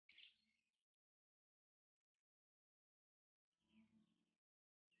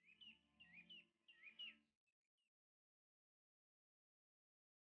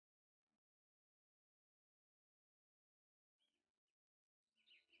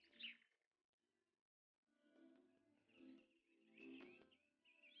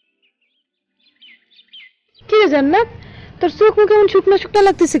রে জান্নাত, তোর চোখ মুখ কেমন শুকনো শুকনো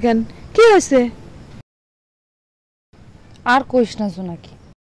লাগতেছে কেন? কি হয়েছে? আর কইস না জোনাকি,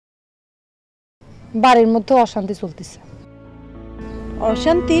 বাড়ির মধ্যে অশান্তি চলতেছে।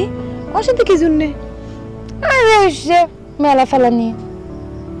 অশান্তি? অশান্তি কি জন্যে? আরে সে মেলা ফেলা নিয়ে।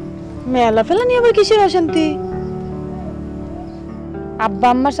 মেলা ফেলা নিয়ে আবার কিসের অশান্তি? আব্বা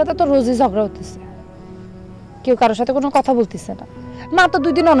আম্মার সাথে তো রোজই ঝগড়া হতেছে, কেউ কারোর সাথে কোনো কথা বলতেছে না, মা তো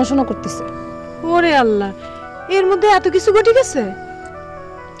 2 দিন অনশন করতেছে। ওরে আল্লাহ, এর মধ্যে এত কিছু ঘটে গেছে?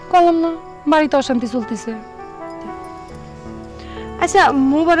 কলম না, বাড়িতে অশান্তি চলতেছে। আচ্ছা,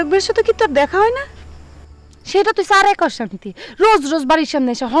 মোবারক ভাইয়ের সাথে কি তোর দেখা হয় না? সেটা তুই আর এক অশান্তি, রোজ রোজ বাড়ির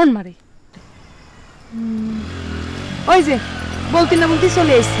সামনে এসে হর্ন মারে। ওই যে বলতে না বলতে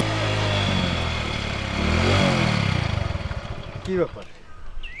চলে এসেছি। কি ব্যাপার,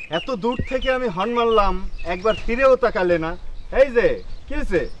 এত দূর থেকে আমি হর্ন মারলাম, একবার ফিরেও তাকালে না। এই যে কি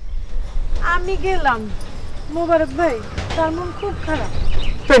হয়েছে? আমি গেলাম, মোবারক ভাই তার মন খুব খারাপ।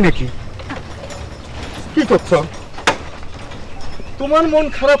 তাই নাকি? কি করছো? তোমার মন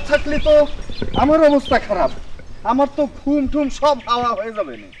খারাপ থাকলে তো আমার অবস্থা খারাপ, আমার তো ঘুম টুম সব হাওয়া হয়ে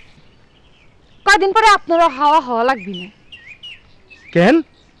যাবে না। কয়দিন পরে আপনারও হাওয়া হওয়া লাগবে না। কেন?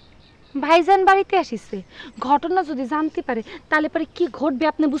 ভাইজান বাড়িতে আসিছে, ঘটনা যদি জানতে পারে তাহলে পরে কি ঘটবে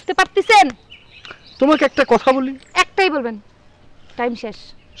আপনি বুঝতে পারতেছেন? তোমাকে একটা কথা বলি। একটাই বলবেন, টাইম শেষ।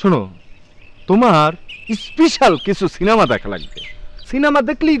 শোনো, তোমার স্পেশাল কিছু সিনেমা দেখা লাগবে। সিনেমা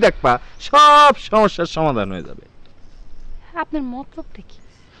দেখলেই দেখবা সব সমস্যার সমাধান হয়ে যাবে। আপনার মতলবটা কি?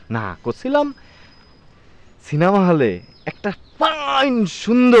 না, করছিলাম সিনেমা হলে একটা ফাইন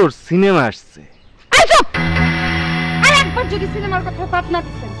সুন্দর সিনেমা আসছে। আর একবার যদি সিনেমার কথা বাদ না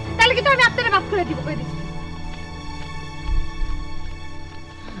দিছেন তাহলে কিন্তু আমি আপনারে বাদ করে দিব, কই দিছি।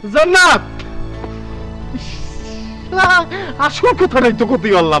 জান্নাত, আসল কথাটাই তো করতে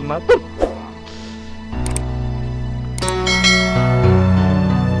পারলাম না।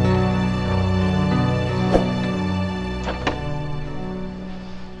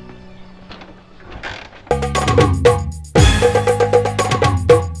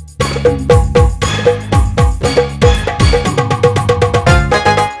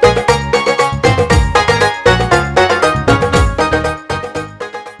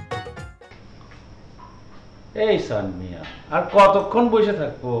 আর কতক্ষণ বসে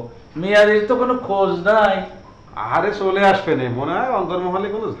থাকবো? মেয়াদের তো কোনো খোঁজ নাই। আরে চলে আসবে না, মনে হয় অন্তর্মহলে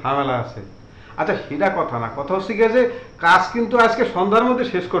কোনো ঝামেলা আছে। আচ্ছা সেটা কথা না, কথা হচ্ছে কি যে কাজ কিন্তু আজকে সন্ধ্যার মধ্যে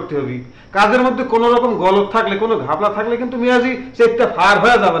শেষ করতে হবে। কাজের মধ্যে কোনো রকম গলদ থাকলে, কোনো ঘাপলা থাকলে কিন্তু মিয়াজি সেটা ফার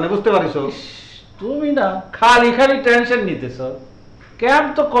হয়ে যাবে না, বুঝতে পারিস? তুমি না খালি খালি টেনশন নিতেছ। ক্যাম্প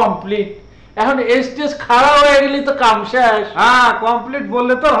তো কমপ্লিট, এখন স্টেজ খাড়া হয়ে গেলে তো কাম শেষ। হ্যাঁ, কমপ্লিট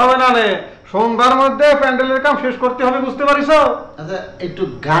বললে তো হবে না রে, সন্ধ্যার মধ্যে প্যান্ডেলের কাম শেষ করতে হবে, বুঝতে পারিস? আচ্ছা একটু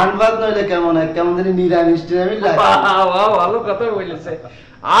গান বাজনা হইলে কেমন হয়? কেমন জানি নিরামিষ টিরামিষ লাগে। ভালো কথা বলেছে,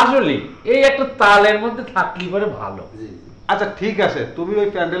 আসলে এই একটা তালের মধ্যে থাকলে পরে ভালো। আচ্ছা ঠিক আছে, তুমি ওই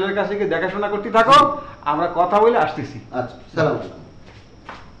প্যান্ডেলের কাছে গিয়ে দেখাশোনা করতে থাকো, আমরা কথা বলে আসতেছি। আচ্ছা, সালাম।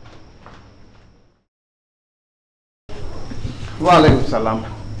 ওয়ালাইকুম সালাম।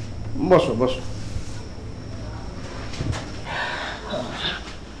 বসো বসো।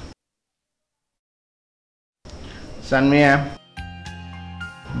 সানমিয়া,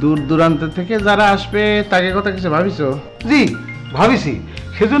 দূর দূরান্ত থেকে যারা আসবে তাকে কথা কিছু ভাবিছো? জি ভাবিছি,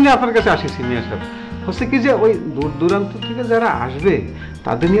 সেজন্য আপনার কাছে আসিছি। মিয়া সাহেব, হচ্ছে কি যে ওই দূর দূরান্ত থেকে যারা আসবে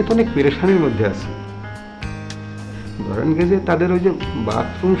তাদের নিয়ে তো অনেক পেরেশানির মধ্যে আছে। ধরেন কি যে তাদের ওই যে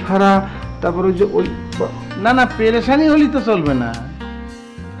বাথরুম সারা, তারপর ওই যে ওই না না, পেরেশানি হলেই তো চলবে না।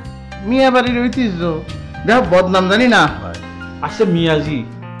 মিয়া বাড়ির ঐতিহ্য, দেখো বদনাম জানি না হয়। আচ্ছা মিয়াজি,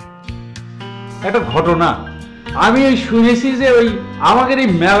 একটা ঘটনা আমি ওই শুনেছি যে ওই আমাদের এই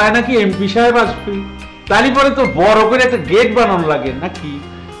মেলায় নাকি এমপি সাহেব আসবে, তারই পরে তো বড় করে একটা গেট বানানো লাগে নাকি?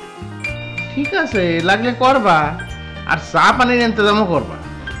 ঠিক আছে, লাগলে করবা, আর চা পানির ইন্তজামও করবা।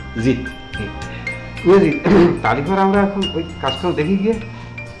 জি জি, তারই পর আমরা এখন ওই কাজটা দেখি গিয়ে।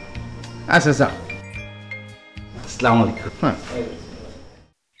 আচ্ছা চা। আসসালামু আলাইকুম। হ্যাঁ,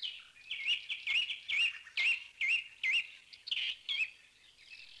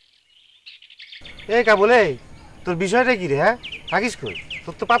 এই কাবুল, এই তোর বিষয়টা কি রে? হ্যাঁ, থাকিস কই?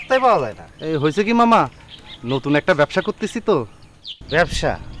 তোর তো পাত্তাই পাওয়া যায় না। এই হয়েছে কি মামা, নতুন একটা ব্যবসা করতেছি তো।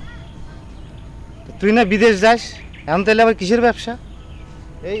 ব্যবসা? তুই না বিদেশ যাস, এখন তাহলে আবার কিসের ব্যবসা?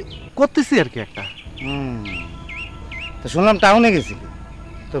 এই করতেছি আর কি একটা। তো শুনলাম টাউনে গেছিলি,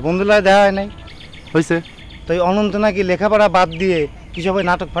 তোর বন্ধুরা দেখা হয় নাই? হয়েছে। তো এই অনন্ত নাকি লেখাপড়া বাদ দিয়ে কি সবাই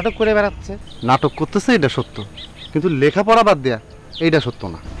নাটক ফাটক করে বেড়াচ্ছে? নাটক করতেছে এটা সত্য, কিন্তু লেখাপড়া বাদ দেয়া এইটা সত্য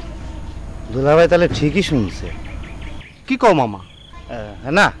না। দুলাভাই তাহলে ঠিকই শুনছে। কি কও মামা?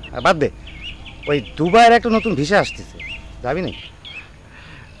 না বাদ দে, ওই দুবাইয়ের একটা নতুন ভিসা আসতেছে, যাবি নাকি?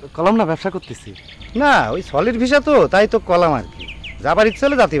 কলম না, ব্যবসা করতেছি। না, ওই সলিড ভিসা তো, তাই তো কলাম আর কি। যাবার ইচ্ছে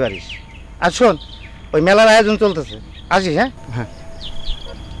হলে যাতে পারিস। আর শোন, ওই মেলার আয়োজন চলতেছে, আসিস। হ্যাঁ হ্যাঁ।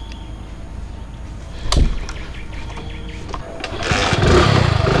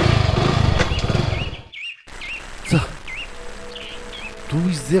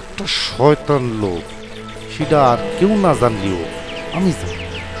 তুই যে একটা শয়তান লোক সেটা আর কেউ না জানলেও আমি জানি।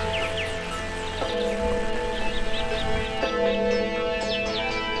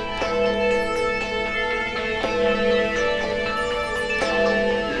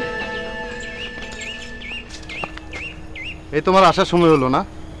 এই তোমার আসার সময় হলো না?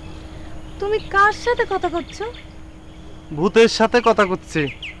 তুমি কার সাথে কথা করছো? ভূতের সাথে কথা করছি।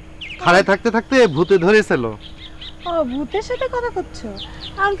 খাড়ায় থাকতে থাকতে ভূতে ধরেছিল। ও, ভূতের সাথে কথা করছো?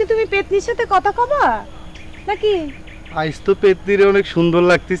 এমনকি তুমি পেতনির সাথে কথা কবা নাকি? আইস তো পেতনিরে অনেক সুন্দর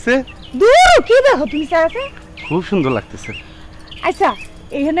লাগতেছে। দূর, কি দেখো তুমি স্যারকে? খুব সুন্দর লাগতেছে। আচ্ছা,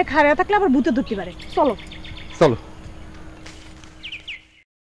 এইখানে খাড়া থাকলে আবার ভূতে ধরতে পারে। চলো চলো।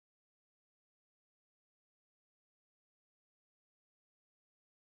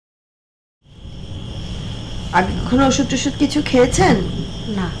 আগে কখনো ওষুধ টষুধ কিছু খেয়েছেন?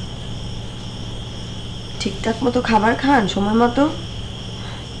 না। ঠিকঠাক মতো খাবার খান সময় মতো?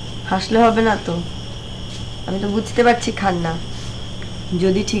 হাসলে হবে না তো, আমি তো বুঝতে পারছি খান না।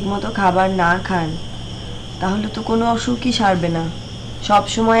 যদি ঠিক মতো খাবার না খান তাহলে তো কোনো অসুখই সারবে না, সব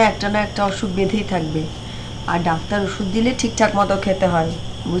সময় একটা না একটা অসুখ বেঁধেই থাকবে। আর ডাক্তার ওষুধ দিলে ঠিকঠাক মতো খেতে হয়,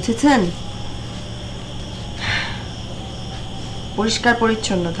 বুঝেছেন? পরিষ্কার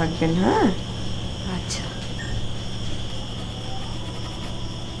পরিচ্ছন্ন থাকবেন। হ্যাঁ, আচ্ছা।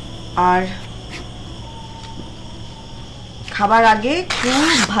 আর খাবার আগে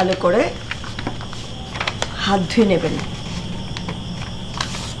খুব ভালো করে হাত ধুয়ে নেবেন।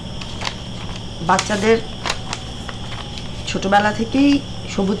 বাচ্চাদের ছোটবেলা থেকেই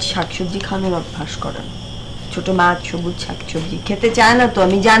সবুজ শাকসবজি খাওয়ানোর অভ্যাস করেন। ছোট মাছ, সবুজ শাকসবজি খেতে চায় না তো,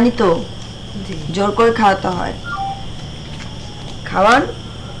 আমি জানি তো, জোর করে খাওয়াতে হয়। খাওয়ান।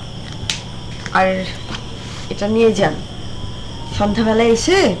 আর এটা নিয়ে যান, সন্ধ্যাবেলায়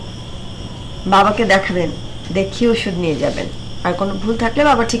এসে বাবাকে দেখাবেন, দেখিয়ে ওষুধ নিয়ে যাবেন। আর কোনো ভুল থাকলে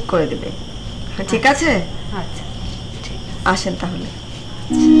বাবা ঠিক করে দেবে। ঠিক আছে? আচ্ছা, ঠিক আছে। আসেন তাহলে।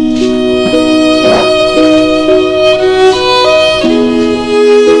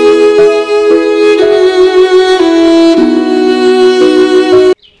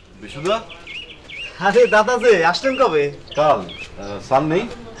 বিশুদা, আরে দাদা যে আসলেন কবে? কাল। সান নেই?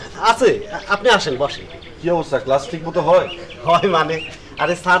 আছে, আপনি আসেন, বসেন। কি অবস্থা? ক্লাস ঠিক মতো হয়? হয় মানে?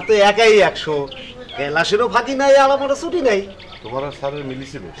 আরে স্যার তো একাই 100, ক্লাসেরও ফাঁকি নাই, আমারও ছুটি নাই। তোমার আর স্যারের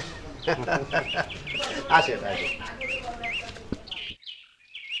মিলিছে বেশ। আসেন আসেন।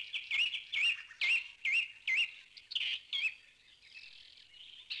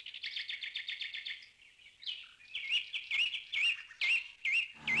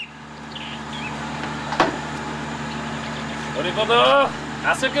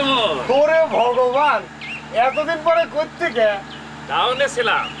 আছে কেমন? ওরে ভগবান, এতদিন পরে করতে গে? টাউনে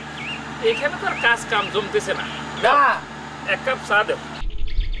ছিলাম, এখানে তো আর কাজ কাম জমতেছে না। এক কাপ চা দেব।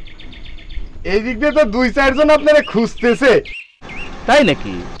 এই দিক দিয়ে তো 2-4 জন আপনারা খুঁজতেছে। তাই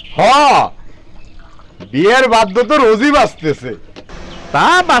নাকি? হ্যাঁ, বিয়ের বাদ্য তো রোজই বাজতেছে। তা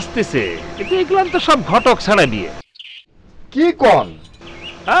বাঁচতেছে, কিন্তু এগুলো তো সব ঘটক ছাড়া বিয়ে। কি কোন?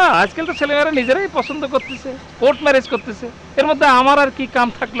 হ্যাঁ, আজকাল তো ছেলেমেয়েরা নিজেরাই পছন্দ করতেছে, কোর্ট ম্যারেজ করতেছে। এর মধ্যে আমার আর কি কাম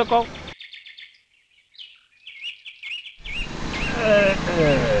থাকলো কও?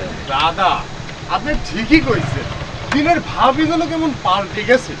 দাদা, আপনি ঠিকই কইছেন, দিনের ভাবই যেন কেমন পাল্টে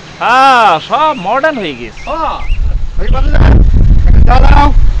গেছে। হ্যাঁ, সব মডার্ন হয়ে গেছে।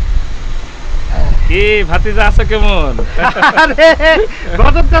 কি ভাতিজা আছে কেমন? আরে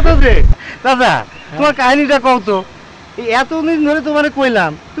গজব চাচা যে। দাদা, তোমার কাহিনীটা কও তো। এই এতদিন ধরে তোমারে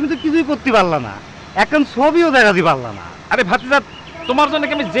কইলাম, তুমি তো কিছুই করতে পারলা না, এখন ছবিও দেখাতে পারলা না। আরে ভাতিজা, তোমার জন্য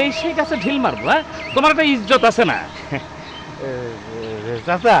কি আমি যেই সেই কাছে ঢিল মারবো? হ্যাঁ, তোমার একটা ইজ্জত আছে না?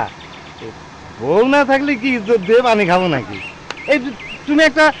 চাচা, বউ না থাকলে কি ইজ্জত দিয়ে পানি খাবো নাকি? এই তুমি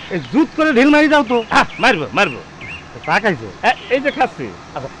একটা জুত করে ঢিল মারি দাও তো। হ্যাঁ, মারবো মারবো। তা খাইছো? এই যে খাচ্ছি।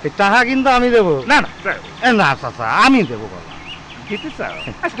 এই টাকা কিন্তু আমি দেবো। না না না চাচা, আমি দেবো। দিতে চাও?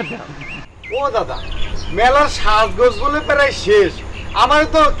 আচ্ছা দাও। ও দাদা, মেলার সাজগোজ বলে প্রায় শেষ, আমার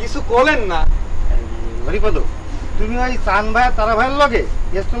তো কিছু বলেন না। হরিপদ, তুমি ওই চান ভাই তারা ভাইয়ের লগে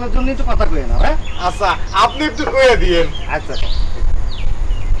স্টলের জন্য একটু কথা কয়ে নাও। হ্যাঁ, আচ্ছা, আপনি একটু কয়ে দিয়েন। আচ্ছা।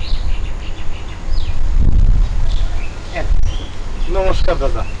 নমস্কার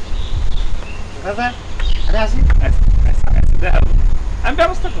দাদা। দাদা, আরে আসি। আমি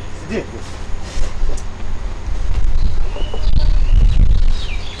ব্যবস্থা করছি।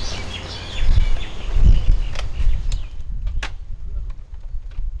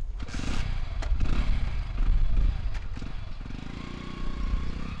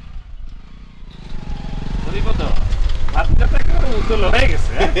 হয়ে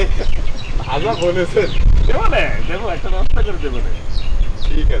গেছে ভাজা বলেছেন দেবো না, দেবো একটা ব্যবস্থা করে দেবো না।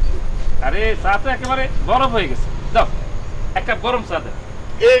 ঠিক আছে। আরে চা তো একেবারে বরফ হয়ে গেছে, যাও এক কাপ গরম চা দেন।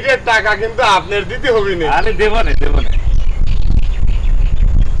 এইটার টাকা কিন্তু আপনার দিতে হবে না। আরে দেবো না, দেবো না।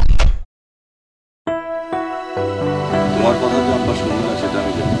 তোমার কথা যে আব্বা শুনবে না সেটা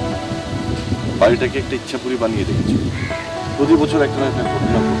আমি জানি। বাড়িটাকে একটা ইচ্ছাপুরি বানিয়ে রেখেছি, প্রতি বছর একটা না একটা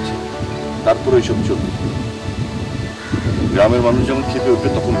ঘটনা ঘটছে, তারপরে ওইসব চলবে। গ্রামের মানুষ যখন খেপে উঠবে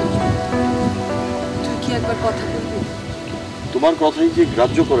তখন বুঝবে। তুই কি একবার কথা বলবি? তোমার কথাই যে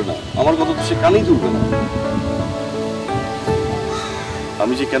গ্রাহ্য করে না, আমার কথা তো সে কানেই তুলবে না।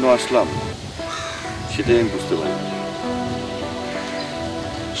 আমি যে কেন আসলাম সেটাই আমি বুঝতে পারি।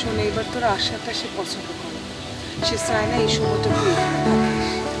 শোনে, এবার তোর আশাটা সে পছন্দ করে, সে চায় না এই সময়টা তুই এখানে থাকিস।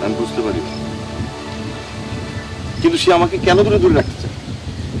 আমি বুঝতে পারি, কিন্তু সে আমাকে কেন দূরে দূরে রাখতে চায়?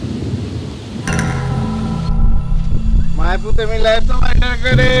 মায়াপুতে মিলাই তো এটা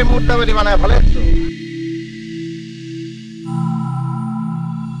করে মুদ্রা বাড়ি বানায় ফেলে তো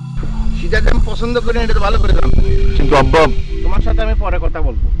সেটাকে আমি পছন্দ করি, এটা তো ভালো করে জানো। কিন্তু আব্বা, তোমার সাথে আমি পরে কথা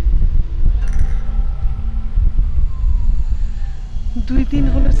বলবো। 2 দিন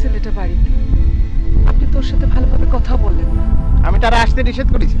হলো ছেলেটা বাড়িতে, আপনি তোর সাথে ভালোভাবে কথা বললেন না। আমি তারা আসতে নিষেধ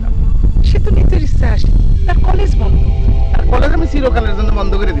করেছিলাম। সে তো নিজের ইচ্ছা আসে, তার কলেজ বন্ধ। আর কলেজ আমি চিরকালের জন্য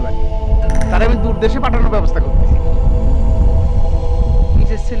বন্ধ করে দিবাই, তারা আমি দূর দেশে পাঠানোর ব্যবস্থা করতেছি।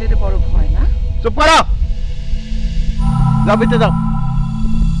 নিজের ছেলের বড় ভয় না? চুপ করো, যাও ভিতরে যাও।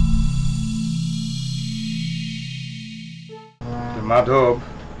 মাধব,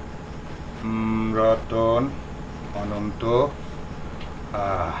 রতন, অনন্ত,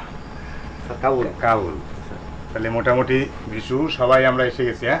 কাবুল কাবুল, তাহলে মোটামুটি মিশু সবাই আমরা এসে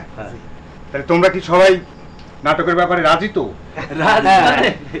গেছি। হ্যাঁ, তাহলে তোমরা কি সবাই নাটকের ব্যাপারে রাজি তো?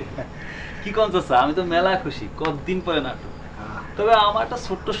 কি কোন চাচা, আমি তো মেলা খুশি, কতদিন পরে নাটক। তবে আমার একটা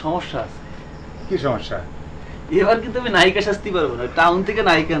ছোট্ট সমস্যা আছে। কি সমস্যা? এবার কিন্তু আমি নায়িকা শাস্তি পারবো না, টাউন থেকে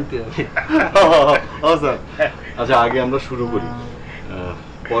নায়িকা আনতে হবে। আচ্ছা আগে আমরা শুরু করি,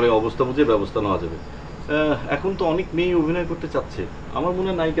 পরে অবস্থা বুঝে ব্যবস্থা নেওয়া যাবে। এখন তো অনেক মেয়ে অভিনয় করতে চাচ্ছে, আমার মনে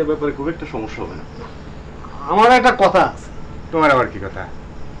হয় নায়িকার ব্যাপারে খুব একটা সমস্যা হবে না। আমার একটা কথা আছে। তোমার আবার কি কথা?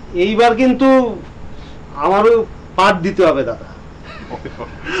 এইবার কিন্তু আমারও পাঠ দিতে হবে দাদা।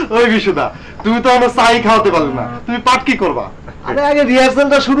 ওই বিশুদা, তুমি তো আমার চাই খাওয়াতে পারলে না, তুমি পাঠ কি করবা? আরে আগে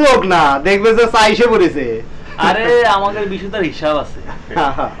রিহার্সালটা শুরু হোক না, দেখবে যে চা এসে পড়েছে। আরে আমাদের বিশুদার হিসাব আছে।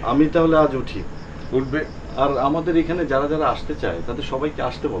 আমি তাহলে আজ উঠি। উঠবে? আর আমাদের এখানে যারা যারা আসতে চায় তাদের সবাইকে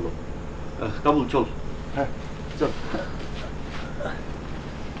আসতে বলো। কাবুল চল। হ্যাঁ চল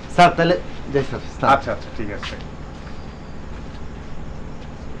স্যার, তাহলে যাই স্যার। আচ্ছা আচ্ছা ঠিক আছে।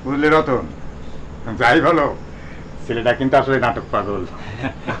 বুঝলে রতন, যাই বলো, ছেলেটা কিন্তু আসলে নাটক পাগল।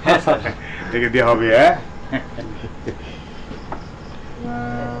 দেখে দিয়ে হবে। হ্যাঁ,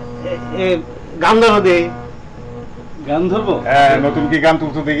 গান ধরো দে। গান ধরবো? হ্যাঁ, নতুন কি গান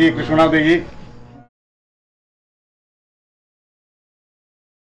তুলছো দেখি, একটু শোনাও দেখি।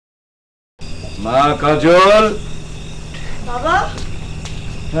 মা কাজল। বাবা,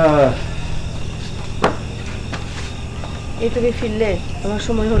 এই তুমি ফিরলে, তোমার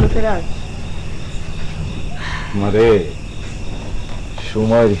সময় হলো ফেরার। মারে,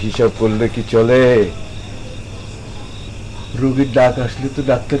 সময়ের হিসাব করলে কি চলে? রোগীর ডাক আসলে তো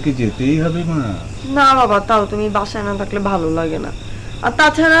ডাক্তারকে যেতেই হবে মা। না বাবা, তাও তুমি বাসায় না থাকলে ভালো লাগে না। আর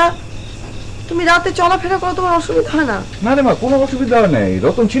তাছাড়া তুমি রাতে চলাফেরা করো, তোমার অসুবিধা হয় না? না রে মা, কোনো অসুবিধা নেই,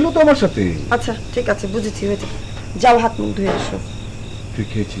 রতন ছিল তো আমার সাথে। আচ্ছা ঠিক আছে, বুঝেছি, হয়েছে। যাও হাত মুখ ধুয়ে এসো। তুই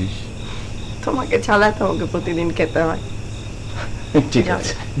খেয়েছিস? তোমাকে ছাড়াই তোমাকে প্রতিদিন খেতে হয়। ঠিক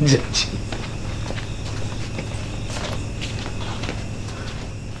আছে, যাচ্ছি।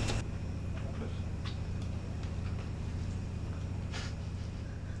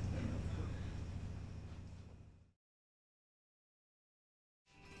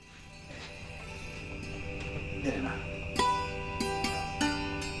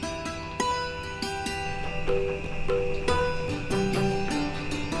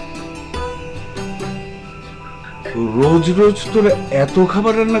 রোজ রোজ তোরা এত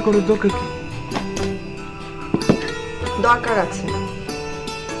খাবার রান্না করার দরকার কি? দরকার আছে,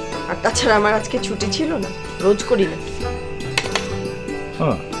 আর তাছাড়া আমার আজকে ছুটি ছিল না, রোজ করি না।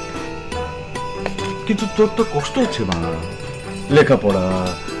 কিন্তু তোর তো কষ্ট হচ্ছে মা, লেখাপড়া,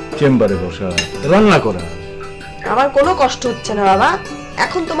 চেম্বারে বসা, রান্না করা। আমার কোনো কষ্ট হচ্ছে না বাবা,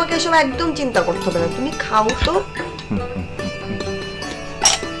 এখন তোমাকে এসব একদম চিন্তা করতে হবে না, তুমি খাও তো।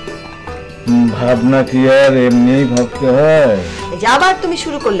 ভাবনা কি আর এমনিই ভাবতে হয়? এই যে আবার তুমি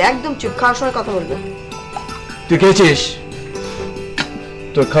শুরু করলে, একদম চুপ, খাওয়ার সময় কথা বলবে। তুই খেয়েছিস?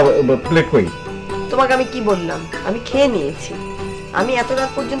 তোর খাবার প্লেট কই? তোমাকে আমি কি বললাম? আমি খেয়ে নিয়েছি। আমি এত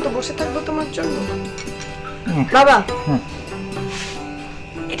রাত পর্যন্ত বসে থাকবো তোমার জন্য? বাবা,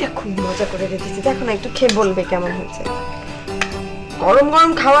 এটা খুব মজা করে রেখেছি, দেখো না, একটু খেয়ে বলবে কেমন হয়েছে। গরম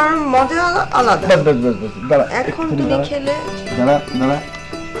গরম খাওয়ার মজা আলাদা। এখন তুমি খেলে দাঁড়া দাঁড়া,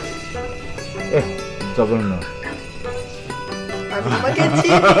 জঘন্য।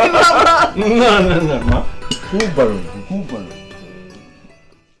 খুব ভালো, খুব ভালো।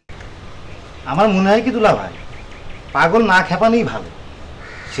 আমার মনে হয় কি দুলা ভাই, পাগল না খেপানেই ভালো।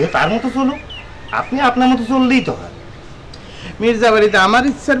 সে তার মতো চলুক, আপনি আপনার মতো চললেই তো হয়। মির্জা বাড়িতে আমার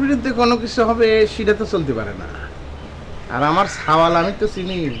ইচ্ছার বিরুদ্ধে কোনো কিছু হবে সেটা তো চলতে পারে না। আর আমার সাওয়াল আমি তো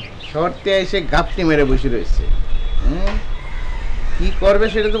চিনি, শর্তে এসে গাপটি মেরে বসে রয়েছে। কি করবে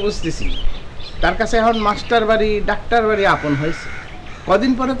সেটা তো বুঝতেছি। তার কাছে এখন মাস্টার বাড়ি ডাক্তার বাড়ি আপন হয়েছে।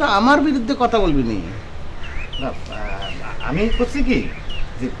 কদিন পরে তো আমার বিরুদ্ধে কথা বলবি নি। আমি করছি কি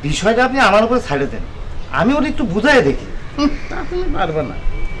যে বিষয়টা আপনি আমার উপরে ছাড়ে দেন, আমি ওটা একটু বুঝাই দেখি। তা তুমি পারবে না,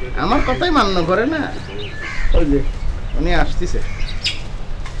 আমার কথাই মান্য করে না। ওই যে উনি আসতেছে,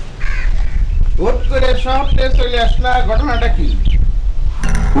 হুট করে সব চলে আসলা, ঘটনাটা কি?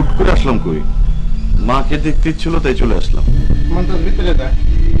 হুট করে আসলাম কই, মাকে দেখতে ইচ্ছিল তাই চলে আসলাম। মন্তর ভিতরে যা।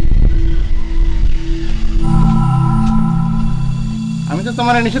 আমি তো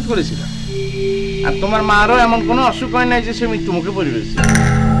তোমার নিষেধ করেছিলাম, আর তোমার মারও এমন কোনো অসুখ হয় নাই যে সে মৃত্যু মুখে পড়ে রয়েছে।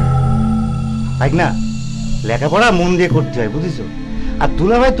 তাই না, লেখাপড়া মন দিয়ে করতে হয়, বুঝেছো? আর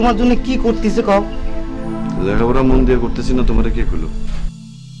দুলা ভাই তোমার জন্য কি করতেছে কও? লেখাপড়া মন দিয়ে করতেছি না, তোমার কে কইলো?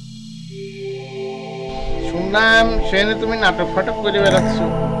 শুনলাম সেনে তুমি নাটক ফাটক করে বেড়াচ্ছ,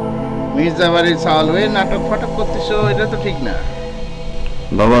 মির্জা বাড়ির চাল হয়ে নাটক ফাটক করতেছো, এটা তো ঠিক না।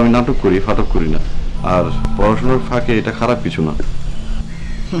 বাবা, আমি নাটক করি, ফাটক করি না। আর পড়াশোনার ফাঁকে এটা খারাপ কিছু না।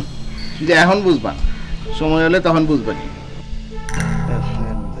 যে এখন বুঝবা, সময় হলে তখন বুঝবা। কি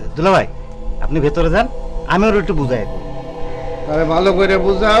দুলা ভাই, আপনি ভেতরে যান, আমি ওর একটু বুঝাই দেব। তাহলে ভালো করে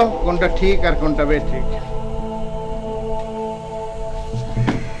বুঝাও কোনটা ঠিক আর কোনটা বেঠিক।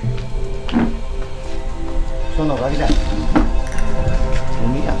 শোনো ভাবিরা,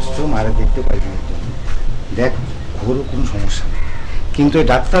 তুমি আসছো মারা দেখতে পারি না, দেখ ঘোরও কোনো সমস্যা নেই, কিন্তু এই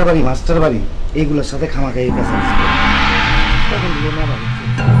ডাক্তার বাড়ি মাস্টার বাড়ি এইগুলোর সাথে খামাখাই কাছে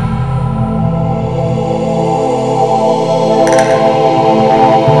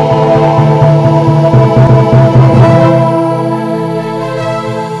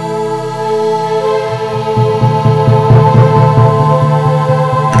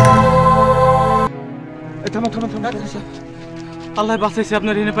আল্লাহ বাঁচাইছে,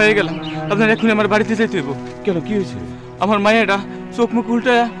 আপনার এনে পেয়ে গেলাম। আপনার এখন আমার বাড়িতে যাইতে হইব। কেন, কি হয়েছে? আমার মায়েরা চোখ মুখ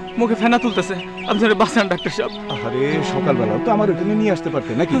উল্টায় মুখে ফেনা তুলতেছে। আপনার বাঁচান ডাক্তার সাহেব। আরে সকালবেলা তো আমার ওখানে নিয়ে আসতে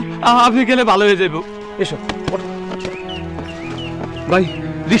পারতেন নাকি? আপনি গেলে ভালো হয়ে যাইব। এসো ভাই,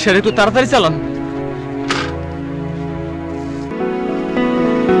 রিক্সার একটু তাড়াতাড়ি চালান।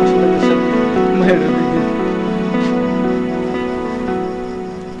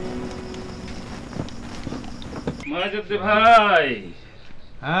 ভাই,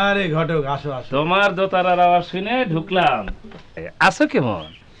 আরে ঘটক, আসো আসো। তোমার দোতারার আওয়াজ শুনে ঢুকলাম। আছো কেমন?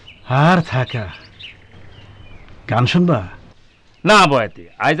 আর থাকা, গান শুনবা? না বয়াতি,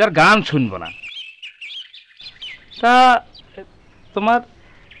 আজ আর গান শুনবো না। তা তোমার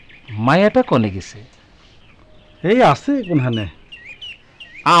মায়াটা কনে গেছে? এই আছে কোনখানে।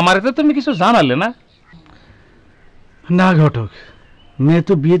 আমার তো তুমি কিছু জানালে না। না ঘটক, মেয়ে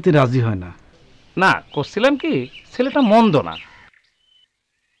তো বিয়েতে রাজি হয় না। না, করছিলাম কি, ছেলেটা মন্দ না,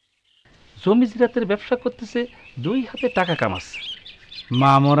 জমি জিরাতের ব্যবসা করতেছে, 2 হাতে টাকা কামাচ্ছে।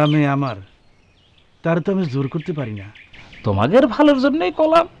 মা মরা মেয়ে আমার, তার তো আমি জোর করতে পারি না। তোমাদের ভালোর জন্যই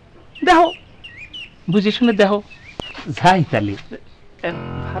কলাম, দেখো বুঝে শুনে দেখো। যাই তালি।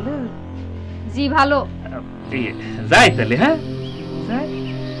 ভালো জি, ভালো। যাই তালি। হ্যাঁ যাই।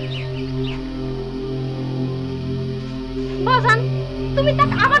 বাজান, তুমি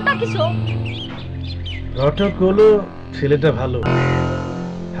তাক আবার ডাকিছো? ঘটক হলো ছেলেটা ভালো,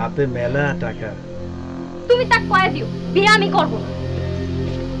 হাতে মেলা টাকা। তুমি তাক কয়ে দিও বিয়ে আমি করব না।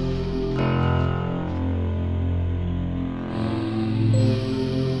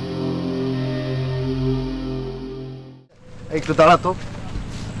 একটু দাঁড়াতো,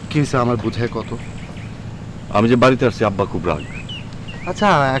 কি হয়েছে আমার বুঝায় কত। আমি যে বাড়িতে আসছি, আব্বা খুব রাগ। আচ্ছা,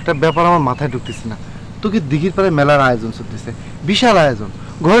 একটা ব্যাপার আমার মাথায় ঢুকতেছে না। তোকে দিঘির পাড়ে মেলার আয়োজন চলতেছে, বিশাল আয়োজন।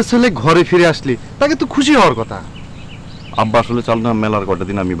 ঘরের ছেলে ঘরে ফিরে আসলি, তাকে তো খুশি হওয়ার কথা। আব্বা আসলে চাল না, মেলার কটা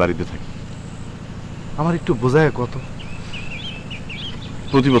দিন আমি বাড়িতে থাকি। আমার একটু বোঝায় কত।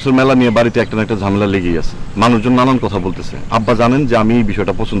 প্রতি বছর মেলা নিয়ে বাড়িতে একটা না একটা ঝামেলা লেগেই আছে, মানুষজন নানান কথা বলতেছে। আব্বা জানেন যে আমি এই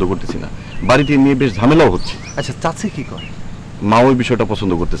বিষয়টা পছন্দ করতেছি না, বাড়িতে নিয়ে বেশ ঝামেলাও হচ্ছে। আচ্ছা চাচি কি করে? মা ওই বিষয়টা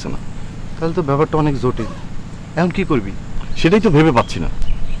পছন্দ করতেছে না। তাহলে তো ব্যাপারটা অনেক জটিল, এখন কি করবি? সেটাই তো ভেবে পাচ্ছি না।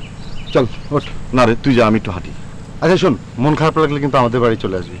 চল ওঠ। না রে তুই যা, আমি একটু হাঁটি। আচ্ছা শোন, মন খারাপ লাগলে কিন্তু আমাদের বাড়ি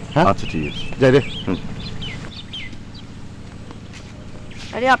চলে আসবি। হ্যাঁ আচ্ছা ঠিক আছে, যাই রে।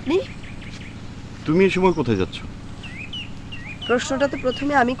 আরে আপনি তুমি এই সময় কোথায় যাচ্ছ? প্রশ্নটা তো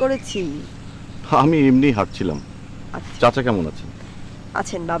প্রথমে আমি করেছি। আমি এমনি হাঁটছিলাম। চাচা কেমন আছেন?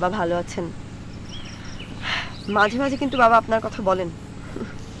 আছেন, বাবা ভালো আছেন। মাঝে মাঝে কিন্তু বাবা আপনার কথা বলেন।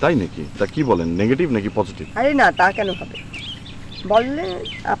 তাই নাকি? তা কি বলেন, নেগেটিভ নাকি পজিটিভ? আরে না, তা কেন হবে, বললে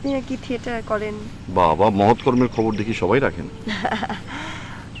আপনি নাকি থিয়েটার করেন। বাবা, মহৎ কর্মের খবর দেখি সবাই রাখেন।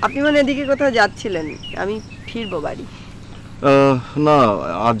 আপনি মানে এদিকে কোথাও যাচ্ছিলেন? আমি ফিরবো বাড়ি। না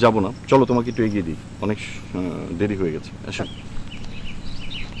আর যাব না, চলো তোমাকে একটু এগিয়ে দিই, অনেক দেরি হয়ে গেছে। আসো।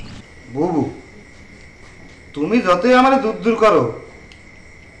 বুবু, তুমি যতই আমার দূর করো,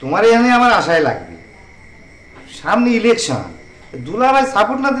 তোমার এখানে আমার আশায় লাগবে। সামনে ইলেকশন, দুলাভাই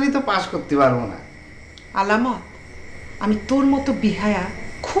সাপোর্ট না দিলেই তো পাস করতে পারবো না। আলামত, আমি তোর মতো বিহায়া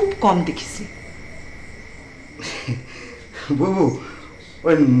খুব কম দেখেছি। বুবু,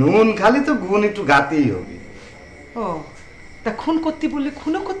 ওই নুন খালি তো গুণ একটু গাতেই হবে। ও, তা খুন করতে বললে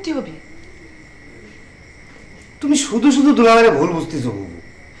খুনও করতে হবে? তুমি শুধু শুধু দুলাভাইয়ের ভুল বুঝতেছো বুবু।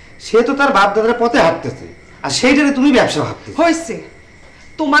 সে তো তার বাপ দাদার পথে হাঁটতেছে, আর সেইটারে তুমি ব্যবসা ভাবতে। হয়েছে,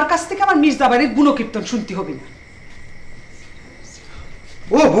 তোমার কাছ থেকে আমার মির্জাবাড়ির গুণকীর্তন শুনতে হবে না।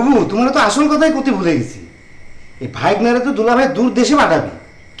 ও বুবু, তোমরা তো আসল কথাই করতে ভুলে গেছি। এই ভাইগনারে তো দুলাভাই দূর দেশে পাঠাবি।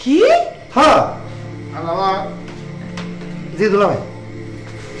 কি? হ্যাঁ জি দুলাভাই,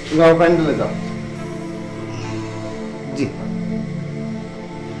 যাও প্যান্ডেলে যাও। জি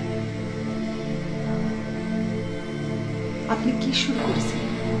আপনি কি শুরু করেছেন?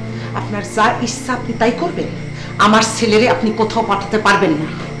 আপনার যা ইচ্ছা আপনি তাই করবেন? আমার ছেলেরে আপনি কোথাও পাঠাতে পারবেন না।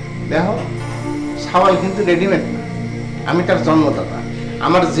 দেখো, সবাই কিন্তু রেডিমেড না, আমি তার জন্মদাতা।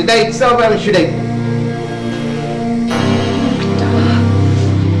 আমার যেটা ইচ্ছা হবে আমি সেটাই করব।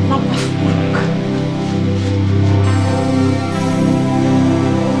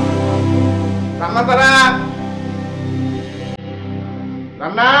 রান্না করা,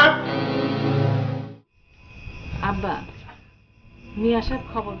 রান্না। আব্বা, মিয়া সাহেব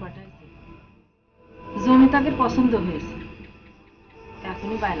খবর পাঠাইছে, জমি তাদের পছন্দ হয়েছে,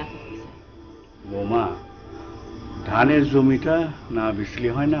 এখনই বায়না করতেছে। বৌমা, ধানের জমিটা না বেচলে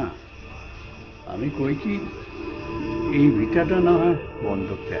হয় না। আমি কই কি এই ভিটাটা না হয়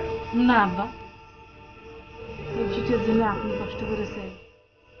বন্ধক দেয়। না আব্বা, এই ভিটের জন্য আপনি কষ্ট করেছেন,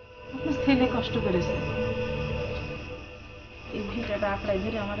 আপনার ছেলে কষ্ট করেছে, এই ভিটাটা আঁকড়াই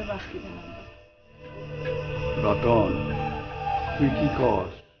ধরে আমাদের বাঁচতে দেন। রতন, তুই কি কর?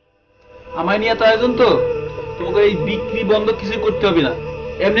 আমায় নিয়ে তো আয়োজন, তো তোমাকে এই বিক্রি বন্ধ কিছু করতে হবে না,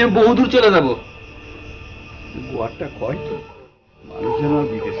 এমনি আমি বহুদূর চলে যাব। গোয়ারটা কয় তো মানুষ যেন আর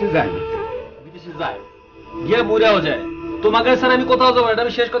বিদেশে যায় না। বিদেশে যায়, গিয়ে মরেও যায়। তোমাকে স্যার আমি কোথাও যাবো, এটা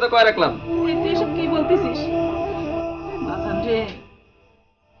আমি শেষ কথা কয়ে রাখলাম। তুই এসব কি বলতেছিস বাজান রে?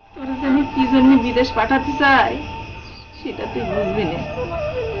 তোরা যে আমি কি জন্য বিদেশ পাঠাতে চাই সেটা তুই বুঝবি না।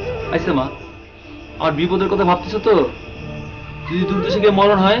 আচ্ছা মা, আমার বিপদের কথা ভাবতেছো তো? যদি দূর দেশে গিয়ে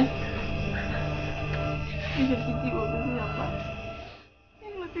মরণ হয়? কি বলতেছিস আব্বা?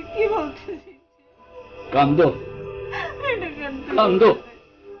 এগুলো তুই কি বলতেছিস? কান্দো কান্দো,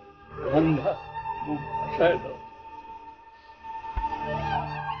 কান্দা বুক ভাসায় দাও।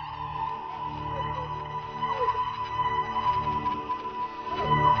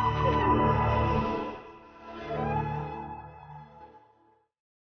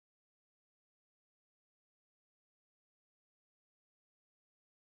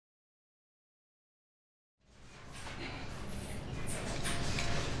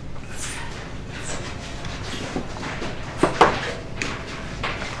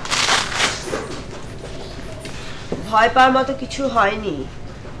 ভয় পাওয়ার মতো কিছু হয়নি।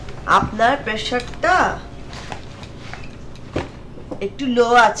 আপনার প্রেশারটা একটু লো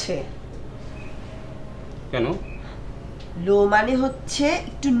আছে। কেন? লো মানে হচ্ছে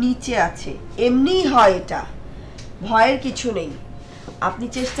একটু নিচে আছে, এমনিই হয়, এটা ভয়ের কিছু নেই। আপনি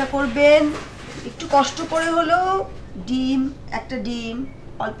চেষ্টা করবেন একটু কষ্ট করে হলেও একটা ডিম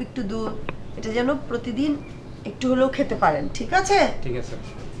অল্প একটু দুধ, এটা যেন প্রতিদিন একটু হলেও খেতে পারেন। ঠিক আছে? ঠিক আছে,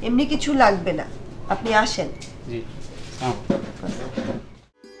 এমনি কিছু লাগবে না, আপনি আসেন। জি।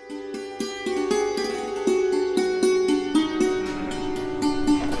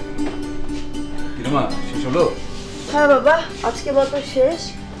 শেষ হলো? হ্যাঁ বাবা, আজকে মতো শেষ।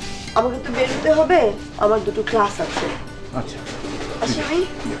 আমাকে তো বেরোতে হবে, আমার দুটো ক্লাস আছে। আচ্ছা। এসো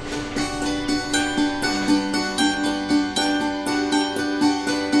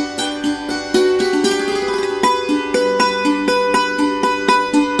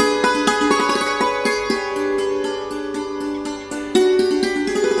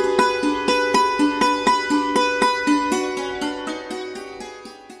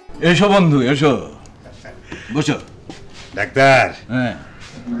বন্ধু, এসো, বসো। ডাক্তার, হ্যাঁ,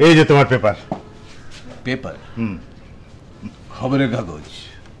 এই যে তোমার পেপার। পেপার? খবরের কাগজ?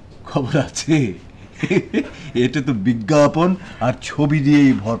 খবর আছে? এটা তো বিজ্ঞাপন আর ছবি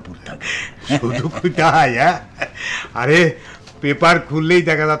দিয়েই ভরপুর থাকে। শুধু তাই? আরে পেপার খুললেই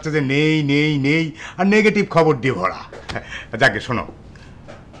দেখা যাচ্ছে যে নেই নেই নেই আর নেগেটিভ খবর দিয়ে ভরা। যাকে শোনো,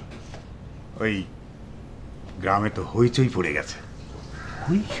 ওই গ্রামে তো হইচই পড়ে গেছে।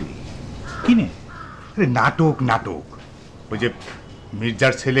 হইচই? কিনে? নাটক নাটক। ওই যে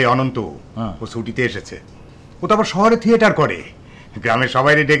মির্জার ছেলে অনন্ত, ও ছুটিতে এসেছে। ও তো আবার শহরে থিয়েটার করে। গ্রামের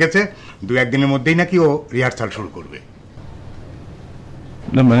সবাই ডেকেছে, 2-1 দিনের মধ্যেই নাকি ও রিহার্সাল শুরু করবে।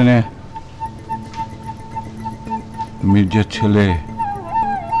 না মানে মির্জার ছেলে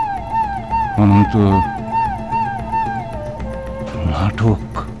অনন্ত নাটক?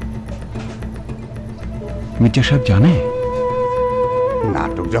 মির্জা সাহেব জানে?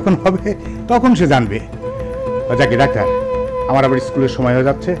 নাটক যখন হবে তখন সে জানবে। যাকে ডাক্তার, আমার আবার স্কুলের সময় হয়ে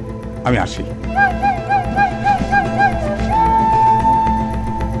যাচ্ছে, আমি আসি।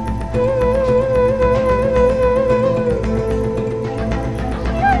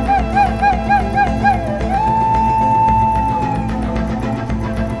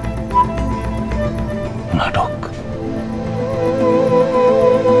 নাটক?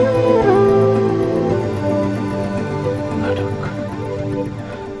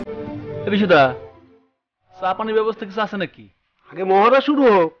 বিশুদা, চা পানির ব্যবস্থা কিছু আছে নাকি? আগে মহড়া শুরু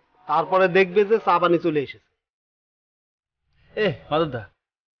হোক, তারপরে দেখবে যে চা পানি চলে এসেছে। মাধবদা,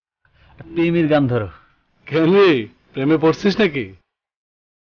 প্রেমের গান ধরো। কেন, প্রেমে পড়ছিস নাকি?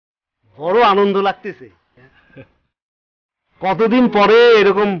 বড় আনন্দ লাগতেছে। কতদিন পরে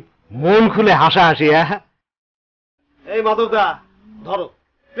এরকম মন খুলে হাসাহাসি। এই মাধবদা, ধরো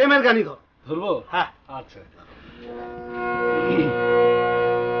প্রেমের গানই ধরো। ধরবো? হ্যাঁ, আচ্ছা।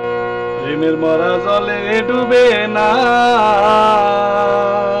 প্রেমের মরা জলে ডুবে না,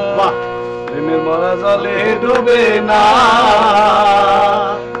 প্রেমের মরা জলে ডুবে না,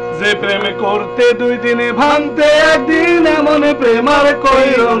 যে প্রেম করতে 2 দিনে ভাঙতে 1 দিন, এমন প্রেম আর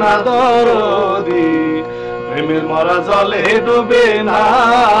কইরো না দরদি। প্রেমের মরা জলে ডুবে না,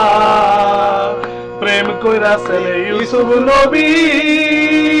 প্রেম কইরা ছেলে ইউসুফ নবী,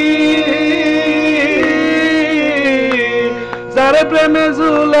 যারে প্রেমে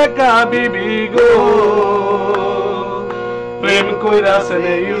জুলেখা বিবি গো, প্রেম কইরা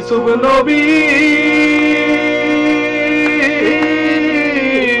ছেলে ইউসুফ নবী,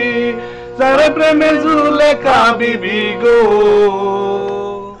 যারে প্রেমে জুলেখা বিবি গো।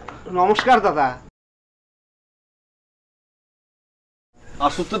 নমস্কার দাদা।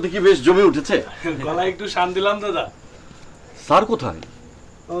 আসর তো দেখি বেশ জমে উঠেছে। গলা একটু শান দিলাম দাদা। স্যার কোথায়?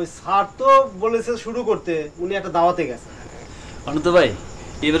 ওই স্যার তো বলেছে শুরু করতে, উনি একটা দাওয়াতে গেছে। অনন্ত ভাই,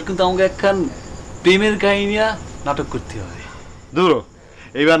 এবার কিন্তু আমাকে একখান প্রেমের কাহিনী নাটক করতে হবে। দূর,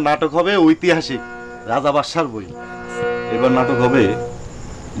 এবার নাটক হবে ঐতিহাসিক রাজা বাদশার বই। এবার নাটক হবে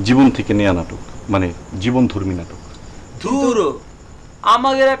জীবন থেকে নেয়া নাটক, মানে জীবন ধর্মী নাটক। ধুর,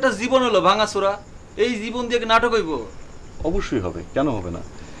 আমাদের একটা জীবন হলো ভাঙাচোরা, এই জীবন দিয়ে নাটক হইব? অবশ্যই হবে, কেন হবে না।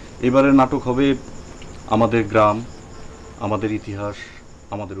 এবারের নাটক হবে আমাদের গ্রাম, আমাদের ইতিহাস,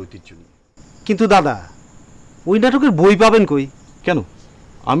 আমাদের ঐতিহ্য নিয়ে। কিন্তু দাদা, ওই নাটকের বই পাবেন কই? কেন,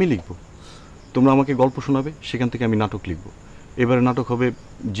 আমি লিখব। তোমরা আমাকে গল্প শোনাবে, সেখান থেকে আমি নাটক লিখব। এবারে নাটক হবে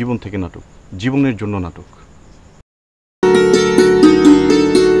জীবন থেকে নাটক, জীবনের জন্য নাটক।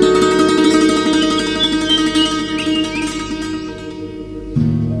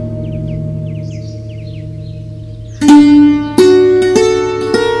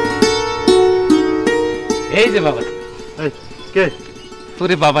 এই যে বাবা। কে?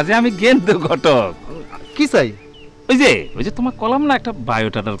 তোরে বাবা যে আমি গেন্দু ঘটক। কি চাই? ওই যে তোমার কলাম না একটা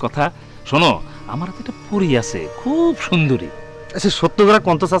বায়োডাটার কথা। শোনো, আমার হাতে একটা পরী আছে, খুব সুন্দরী। আচ্ছা, সত্য করে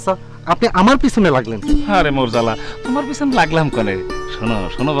কন্ত চাচা, আপনি আমার পিছনে লাগলেন? আরে মোরজালা, তোমার পিছনে লাগলাম কেনে? শোনো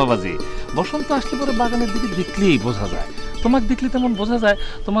শোনো বাবাজি, বসন্ত আসলে পরে বাগানের দিকে দেখলেই বোঝা যায়, তোমাকে দেখলে তেমন বোঝা যায়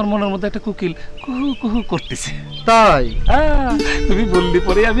তোমার মনের মধ্যে একটা কোকিল কুহু কুহু করতেছে। তাই? তুমি বললি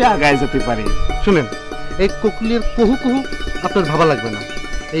পরে আমি আগায় যেতে পারি। শুনেন, এই কোকিলের কুহু কুহু আপনার ভাবা লাগবে না।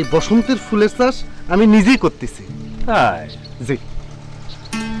 এই বসন্তের ফুলের চাষ আমি নিজেই করতেছি। তাই? জি।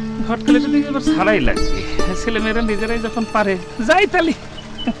 ঘটকালিটা দিকে এবার ছাড়াই লাগবে, ছেলেমেয়েরা নিজেরাই যখন পারে যাই তালি।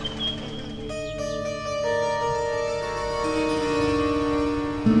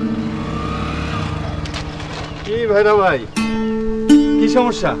 ভাইরা ভাই, কি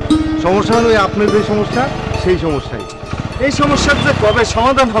সমস্যা? সমস্যা হলো আপনার যে সমস্যা, সেই সমস্যাই। এই সমস্যার যে কবে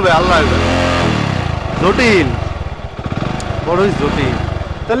সমাধান হবে আল্লাহ জানে। জটিল, বড়ই জটিল।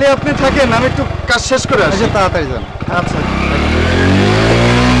 তাহলে আপনি থাকেন, আমি একটু কাজ শেষ করে আসি। তাড়াতাড়ি যান। আচ্ছা।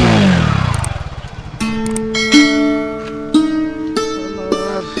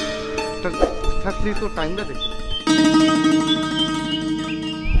 থাকলে তো টাইমটা দেখি।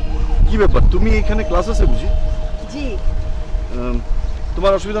 কি ব্যাপার, তুমি এখানে ক্লাস আছে বুঝি? জি।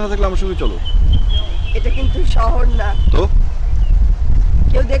 তোমার অসুবিধা না থাকলে আমার সঙ্গে চলো। এটা কিন্তু শহর না তো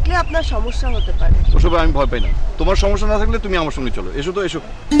কেউ দেখলে আপনার সমস্যা হতে পারে। ওসবে আমি ভয় পাই না। তোমার সমস্যা না থাকলে তুমি আমার সঙ্গে চলো। এসো তো, এসো।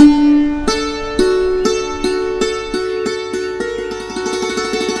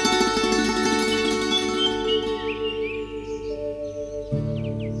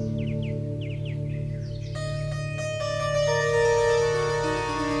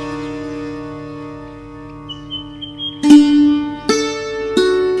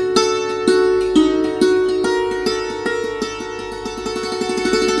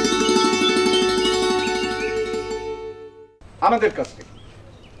 আমাদের কাজ কি?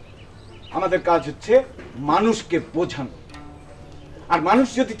 আমাদের কাজ হচ্ছে মানুষকে বোঝানো। আর মানুষ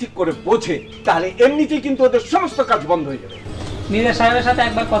যদি ঠিক করে বোঝে তাহলে এমনিতেই কিন্তু ওদের সমস্ত কাজ বন্ধ হয়ে যাবে। মির্জা সাহেবের সাথে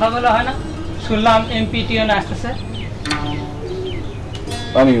একবার কথা বলা হয় না? শুনলাম এমপি টিওন আসতেছে।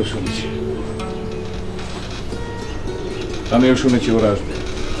 আমিও শুনেছি ওরা আসবে,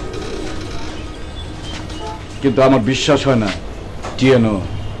 কিন্তু আমার বিশ্বাস হয় না টিএনও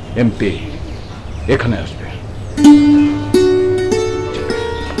এমপি এখানে আসবে।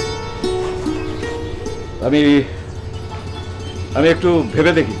 আমি একটু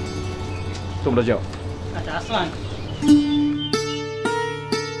ভেবে দেখি, তোমরা যাও। আচ্ছা, আসমান।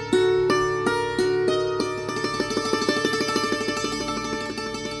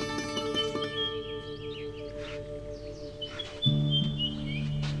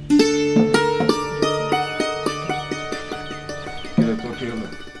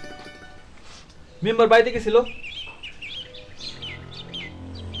 মেম্বার বাড়িতে গেছিল,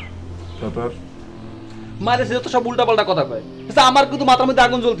 তারপর মারে সে তো সব উল্টা পাল্টা কথা কয়। আমার কিন্তু মাথার মধ্যে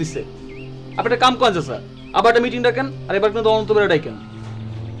আগুন জ্বলতেছে। আপনি একটা কাম করেন স্যার, আবার একটা মিটিং ডাকেন, আর এবার কিন্তু অনন্ত বেড়ে ডাকেন।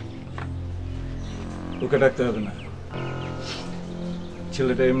 ওকে ডাকতে হবে না,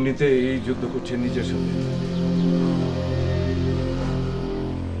 ছেলেটা এমনিতে এই যুদ্ধ করছে নিজের সাথে।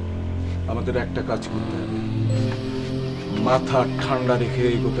 আমাদের একটা কাজ করতে হবে, মাথা ঠান্ডা রেখে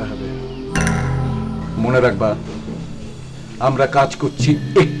এগোতে হবে। মনে রাখবা, আমরা কাজ করছি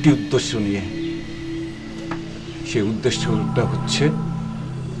একটি উদ্দেশ্য নিয়ে। সেই উদ্দেশ্যটা হচ্ছে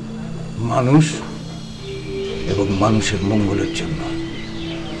মানুষ এবং মানুষের মঙ্গলের জন্য।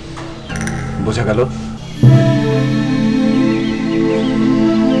 বোঝা গেল?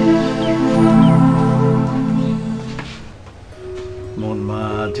 মন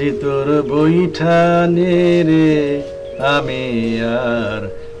মাঝি তোর বৈঠানে রে, আমি আর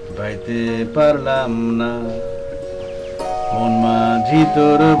বাইতে পারলাম না। মন মাঝি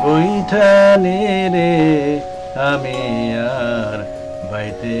তোর বৈঠানে রে, আমি আর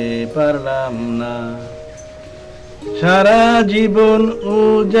বাইতে পারলাম না। সারা জীবন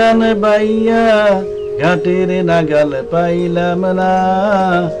উজান বাইয়া ঘাটের নাগাল পাইলাম না,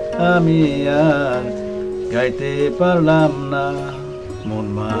 আমি আর গাইতে পারলাম না। মন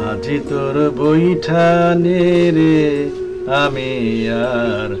মাঝি তোর বৈঠানে রে, আমি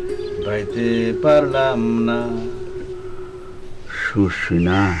আর গাইতে পারলাম না। শুনছি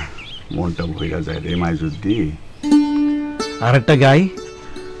না, মনটা ভইরা যায় রে মাইজুদ্দি। আর একটা গাই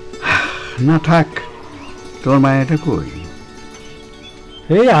না থাক, তোর মায়াটা কই?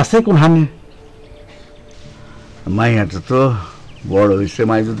 এই আছে কোন হানে? মাইয়াটা তো বড় হয়েছে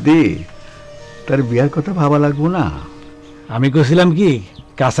মাইজুদ্দি, তার বিয়ার কথা ভাবা লাগবো না? আমি কইছিলাম কি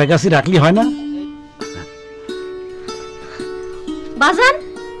কাছাকাছি রাখলি হয় না? বাজান,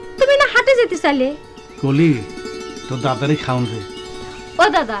 তুমি না হাটে যেতে চাইলে? কলি তোর দাদারই খাওন রে। ও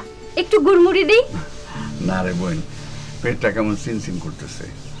দাদা, একটু গুড়মুড়ি দিই। না রে বোন, পেটটা কেমন চিনচিন করতেছে।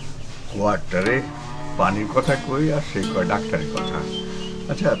 কোয়ার্টারে পানির কথা কই আর সে কয় ডাক্তারের কথা।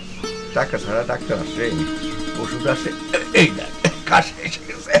 আচ্ছা, টাকা ছাড়া ডাক্তার আসে, ওষুধ আসে? এই দেখ, কাশি এসে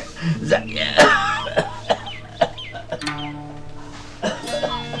গেছে।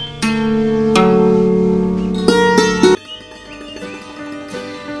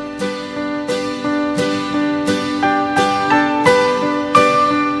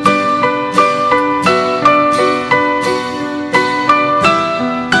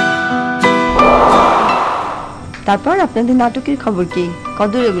 তারপর আপনাদের নাটকের খবর কি?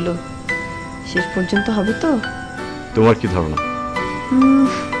 কদর এগুলো শেষ পর্যন্ত হবে তো? তোমার কি ধারণা?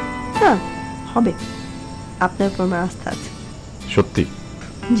 না, হবে। আপনার উপর আমার আস্থা আছে। সত্যি?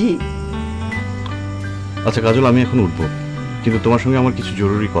 জি। আচ্ছা কাজল, আমি এখন উঠবো, কিন্তু তোমার সঙ্গে আমার কিছু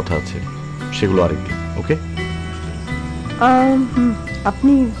জরুরি কথা আছে, সেগুলো আরেকদিন। ওকে?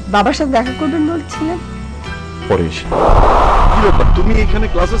 আপনি বাবার সাথে দেখা করবেন বলছিলেন? পরে এসে। কি ব্যাপার, তুমি এখানে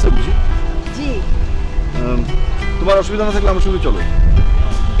ক্লাস আছে বুঝি? জি। তোমার অসুবিধা না থাকলে আমার সঙ্গে চলো।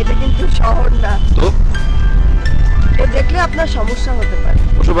 এটা কিন্তু শহর না তো ও দেখলে আপনার সমস্যা হতে পারে।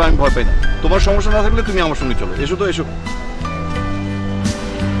 ওসব আমি ভয় পাই না, তোমার সমস্যা না থাকলে তুমি আমার সঙ্গে চলো। এসো তো, এসো।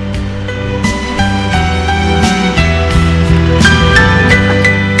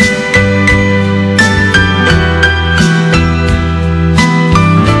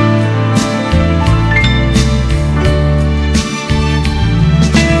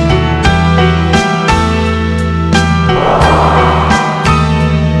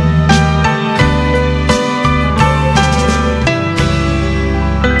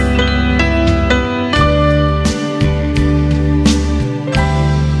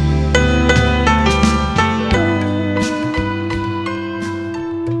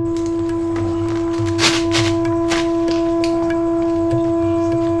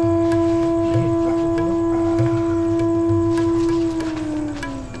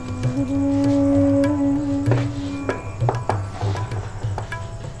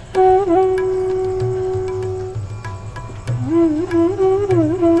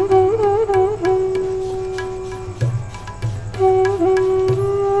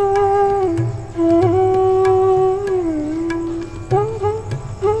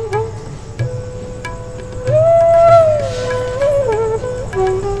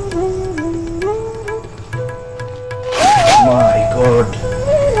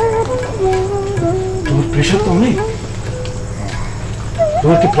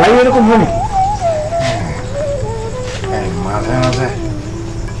 প্রায় এরকম হয় নাকি? মাঝে মাঝে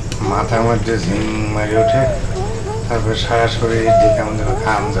মাথার মধ্যে ঝিম মারি ওঠে, তারপর সারা শরীর দিকে আমাদের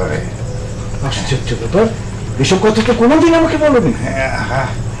ঘাম ধরে। আশ্চর্য ব্যাপার, এসব কথা তো কোনোদিন আমাকে বলবেন? হ্যাঁ,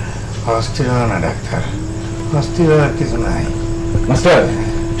 অস্থির হলো না ডাক্তার, অস্থির হওয়ার কিছু নাই। মাস্টার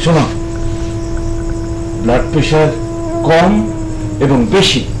শোনো, ব্লাড প্রেশার কম এবং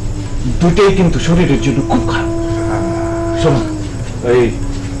বেশি দুটোই কিন্তু শরীরের জন্য খুব খারাপ। শোনো, এই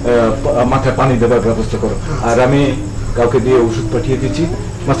মাথায় পানি দেওয়ার ব্যবস্থা করো, আর আমি কাউকে দিয়ে ওষুধ পাঠিয়ে দিচ্ছি।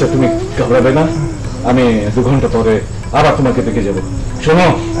 মাস্টার তুমি ঘাবড়াবে না, আমি 2 ঘন্টা পরে আবার তোমাকে দেখে যাব। শোনো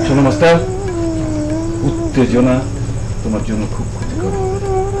শোনো মাস্টার, উত্তেজনা তোমার জন্য খুব ক্ষতিকর,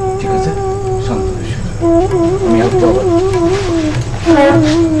 ঠিক আছে? শান্ত হয়ে আমি আসবো আবার।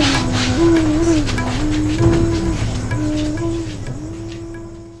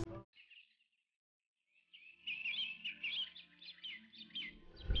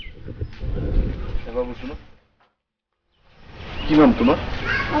 কি নাম তোমার?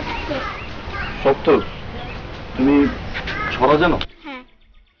 সত্য। তুমি ছড়া জানো? হ্যাঁ।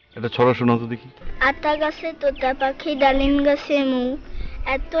 এটা ছড়া শোনাও তো দেখি। আতা গাছে তোতা পাখি, ডালিম গাছে মৌ,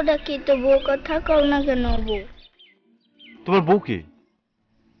 এত ডাকি তো বউ কথা কও না কেন বউ? তোমার বউ কে?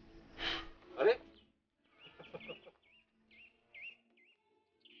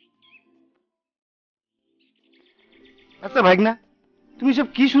 আচ্ছা ভাইগনা, তুমি সব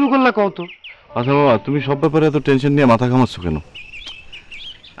কি শুরু করলা কও তো? আচ্ছা বাবা, তুমি সব ব্যাপারে এত টেনশন নিয়ে মাথা ঘামাচ্ছ কেন?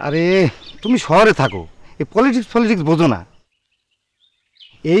 আরে তুমি শহরে থাকো, এই পলিটিক্স বোঝো না।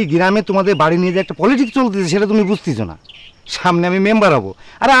 এই গ্রামে তোমাদের বাড়ি নিয়ে যে একটা পলিটিক্স চলতেছে সেটা তুমি বুঝতেছো না। সামনে আমি মেম্বার হবো,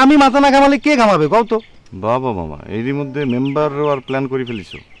 আরে আমি মাথা না ঘামালে কে ঘামাবে কও তো? বাবা মামা, এরই মধ্যে মেম্বার আর প্ল্যান করে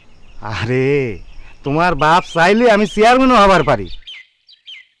ফেলিছো? আরে তোমার বাপ চাইলে আমি চেয়ারম্যানও হবার পারি।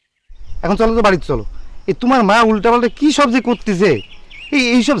 এখন চলো তো বাড়িতে চলো। এই তোমার মা উল্টাপাল্টা কি সব যে করতেছে,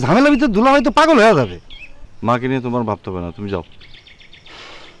 এইসব ঝামেলার ভিতরে দুলা হয়তো পাগল হয়ে যাবে। মাকে নিয়ে তোমার ভাবতে হবে না, তুমি যাও।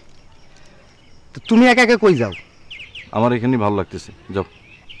 তুমি একা একা কই যাও? আমার এখানে ভালো লাগতেছে, যাও।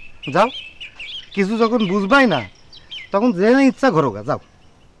 যাও, কিছু যখন বুঝবাই না তখন যে ইচ্ছা করো গা, যাও।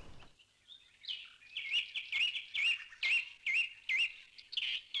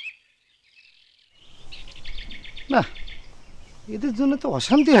 না, এদের জন্য তো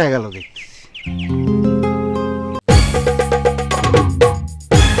অশান্তি হয়ে গেল দেখতেছি।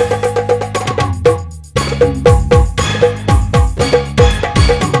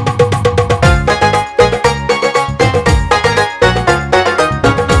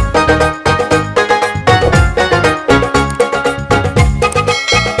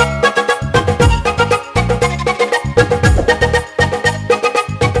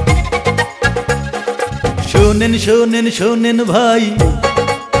 শোনেন শোনেন শোনেন ভাই,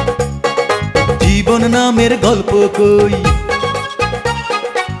 জীবন নামের গল্প কই।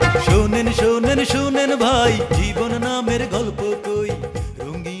 শোনেন শোনেন